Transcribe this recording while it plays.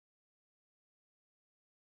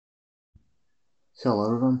Hello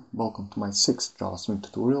everyone, welcome to my 6th JavaScript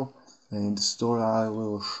tutorial. In this tutorial I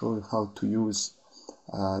will show you how to use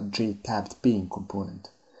JTabbedPane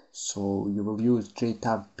component. So you will use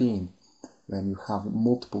JTabbedPane when you have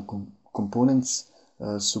multiple components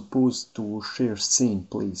supposed to share same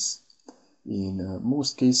place. In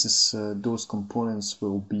most cases those components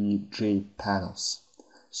will be JPanels.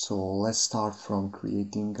 So let's start from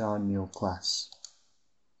creating a new class.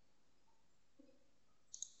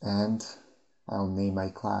 And I'll name my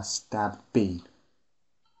class JTabbedPane.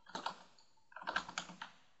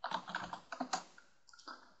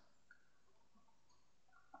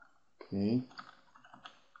 Okay.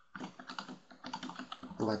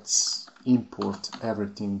 Let's import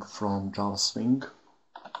everything from Java Swing.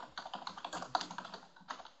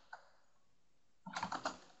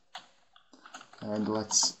 And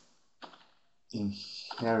let's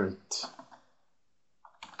inherit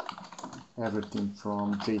everything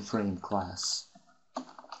from JFrame class.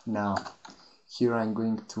 Now, here I'm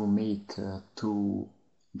going to make two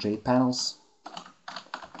JPanels.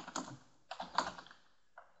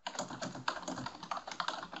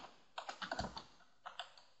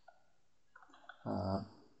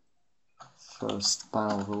 First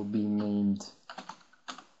panel will be named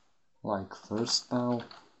like first panel.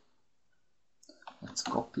 Let's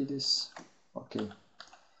copy this. Okay.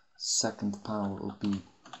 Second panel will be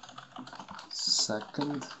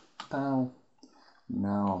second panel.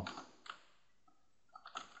 Now,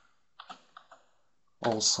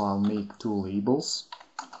 also I'll make two labels.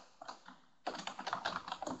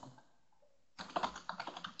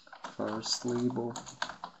 First label.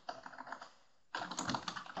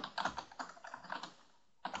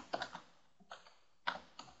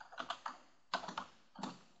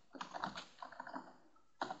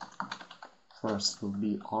 First will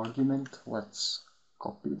be argument. Let's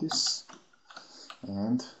copy this.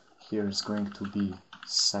 And here is going to be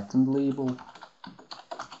second label.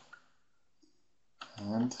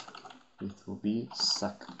 And it will be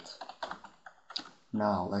second.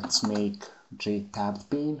 Now let's make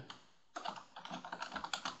JTabbedPane.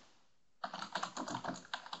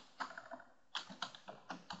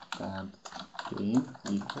 JTabbedPane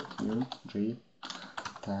equal to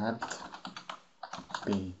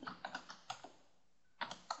JTabbedPane.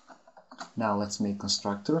 Now let's make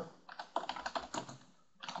constructor.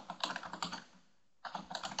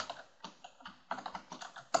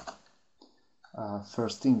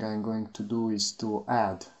 First thing I'm going to do is to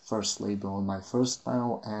add first label on my first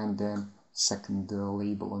panel and then second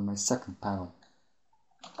label on my second panel.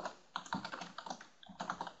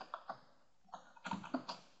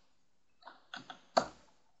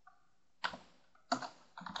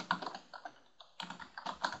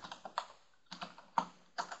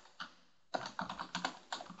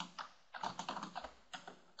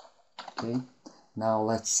 Okay, now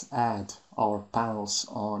let's add our panels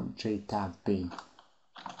on JTabbedPane.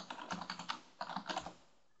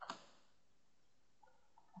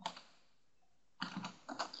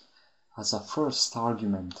 As a first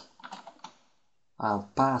argument, I'll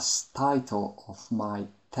pass title of my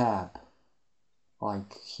tab,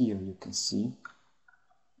 like here you can see,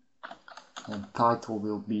 and title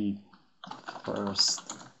will be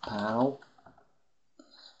first panel,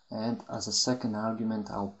 and as a second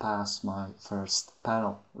argument I'll pass my first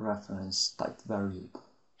panel reference type variable.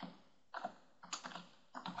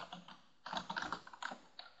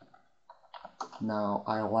 Now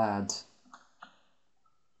I'll add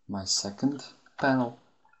my second panel.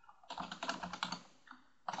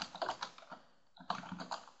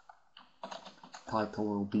 Title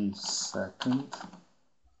will be second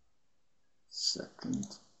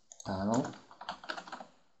panel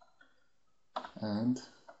and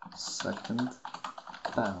second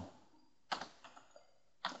panel.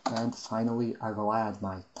 And finally I will add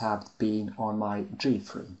my tabbed pane on my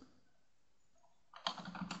JFrame.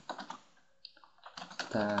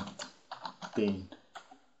 Tabbed pane.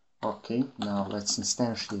 Okay, now let's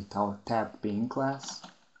instantiate our JTabbedPane class.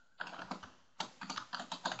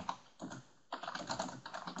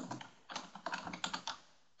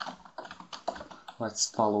 Let's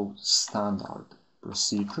follow standard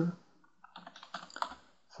procedure.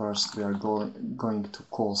 First we are going to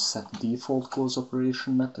call setDefaultClose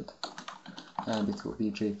operation method, and it will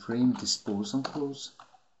be JFrame disposeOnClose.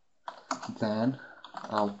 Then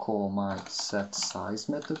I'll call my setSize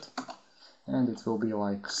method, and it will be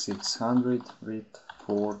like 600 width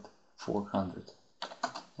 400.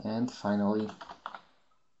 And finally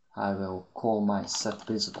I will call my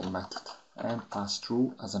setVisible method and pass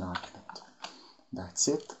through as an argument. That's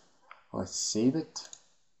it. Let's save it.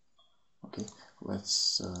 Okay,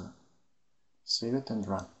 let's save it and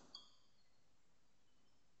run.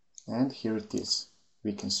 And here it is.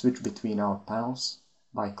 We can switch between our panels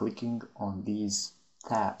by clicking on these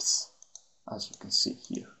tabs, as you can see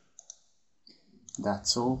here.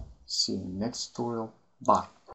 That's all. See you in the next tutorial. Bye.